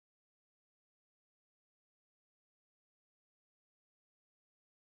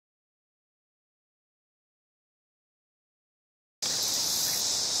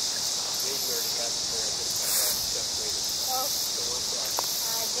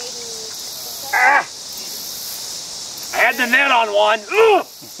had the net on one. Ugh.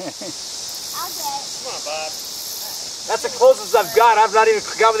 Come on, Bob. That's the closest I've got. I've not even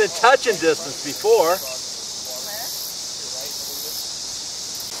got within touching distance before.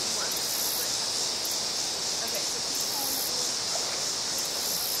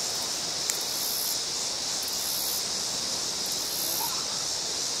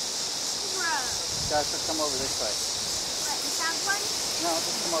 Guys, just come over this way. What, you found one? No,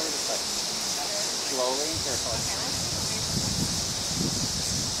 just come over this way. Slowly and carefully.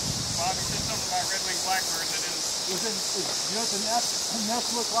 Bob, you said something about red-winged blackbirds. I didn't. You know what the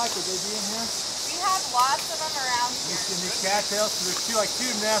nests look like? Would they be in here? We have lots of them around here. In these cattails? So there's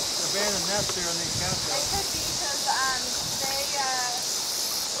two nests, abandoned nests here on these They cattails. could be because I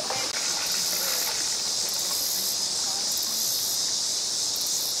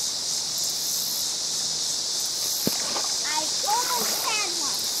almost had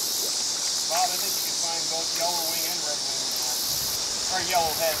one. Bob, I think you can find both yellow wing and red wing or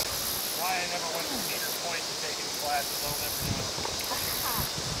yellow head. Why I never went to Cedar Point to take any classes, I'll never know.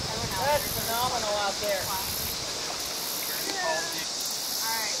 That's phenomenal out there.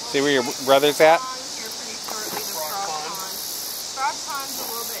 See where your brother's at? Here pretty shortly, the frog pond. Frog pond's a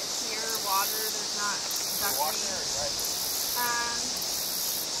little bit clearer water. There's not ducking.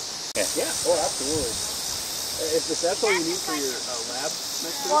 Yeah, oh, absolutely. If that's all you need for your lab next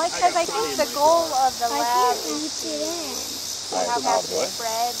week? Well, because I think the goal of the lab is to have that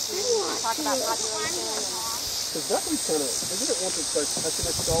spread and talk about population. Because ducking's kind of, isn't it once it starts touching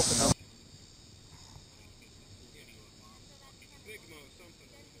itself and now?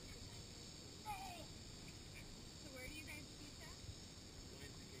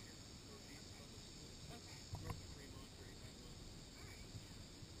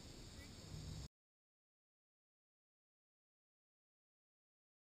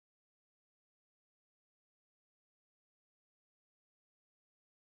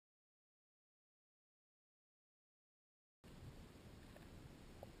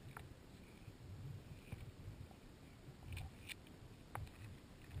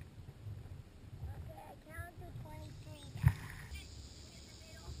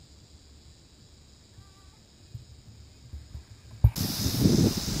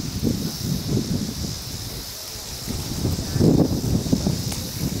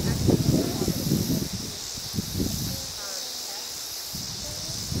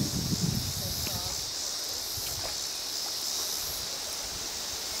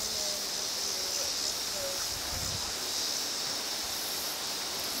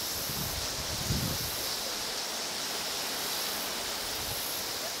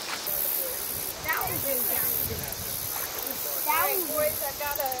 Boys, I've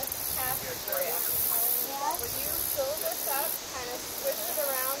got a task for you. Will you fill this up, kind of swish it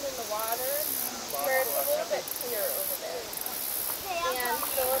around in the water where it's a little bit clear over there. And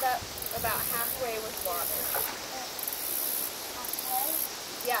fill it up about halfway with water.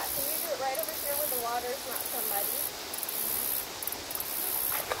 Yeah, can you do it right over here where the water is not so muddy?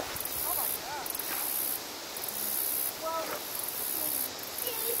 Oh my God. Well,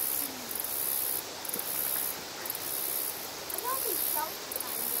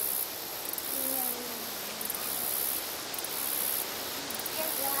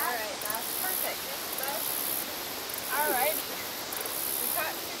 alright, that's perfect. Alright. We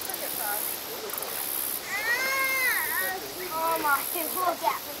caught 2 cricket frogs. Oh my, look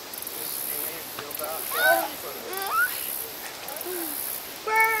at me.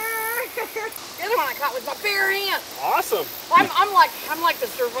 The other one I caught with my bare hand. Awesome. I'm like the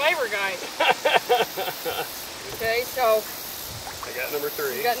survivor guy. Okay, so I got number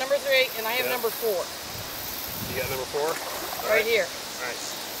 3. you got number 3, and I have number 4. You got number 4? Right here.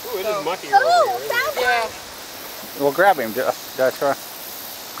 Nice. Ooh, it is mucky over here. Yeah. Well, grab him, Joshua.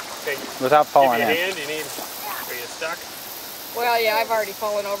 Okay. Without falling Give me a in. hand. You need. Are you stuck? Well, yeah, I've already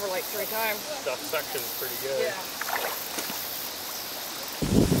fallen over like 3 times. Stuff suction's pretty good. Yeah.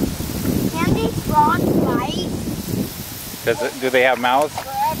 Can these frogs bite? Do they have mouths?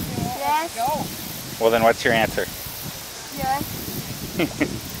 Yes. Go. Well, then what's your answer? Yes.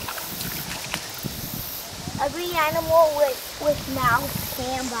 Every animal with mouths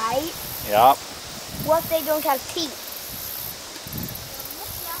can bite. Yep. What if they don't have teeth?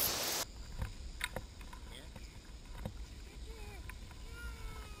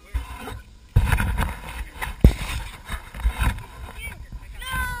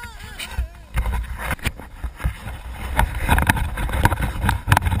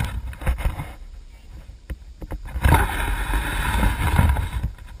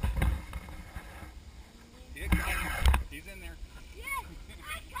 He's in there. Yes,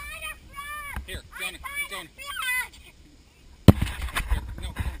 I got a frog. Here, Dana.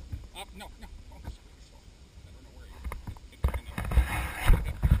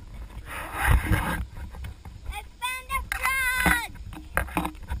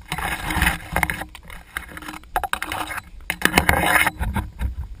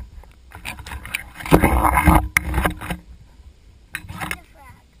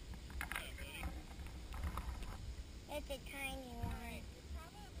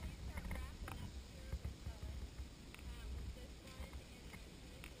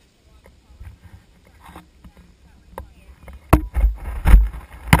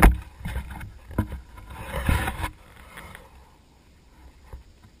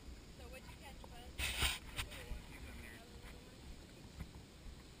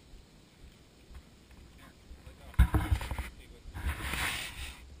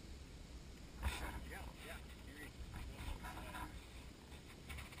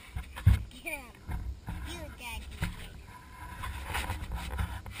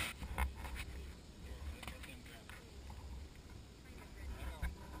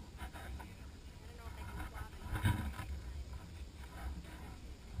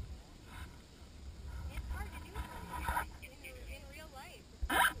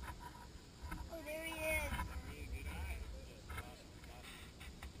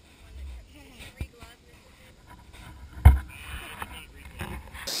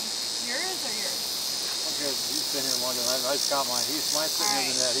 been here longer than I just got mine. Mine's sitting here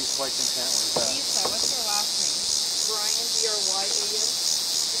in the net. He's quite content with that. Lisa, what's your last name? Brian, B-R-Y-A-N.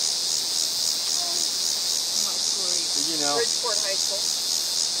 What school are you? You know, Bridgeport High School.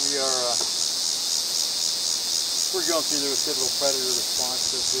 we are, we're going through the typical predator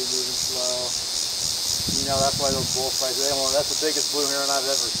response to food moving slow. You know, that's why those bullfrogs, that's the biggest blue heron I've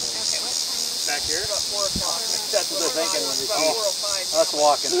ever seen. Okay, what time is it? Back here? About 4 o'clock. That's what they're thinking when they About see 4:05. us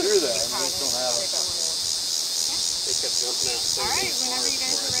walking through there. I mean, we just don't have it. They kept jumping out. All right, whenever you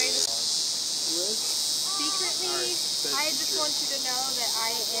guys are ready to... Secretly, I just want you to know that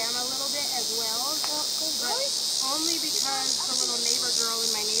I am a little bit as well, but only because the little neighbor girl in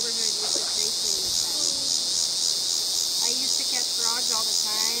my neighborhood used to chase me with them. I used to catch frogs all the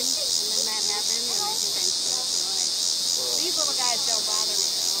time, and then that happened, and I think I'm stuck for life. These little guys don't bother me,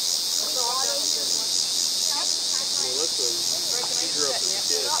 though. He grew up as a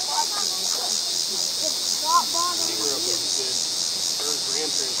kid. He grew up as a kid. Her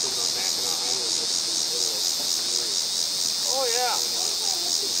grandparents lived on Mackinac Island. That's in the middle of Missouri. Oh, yeah.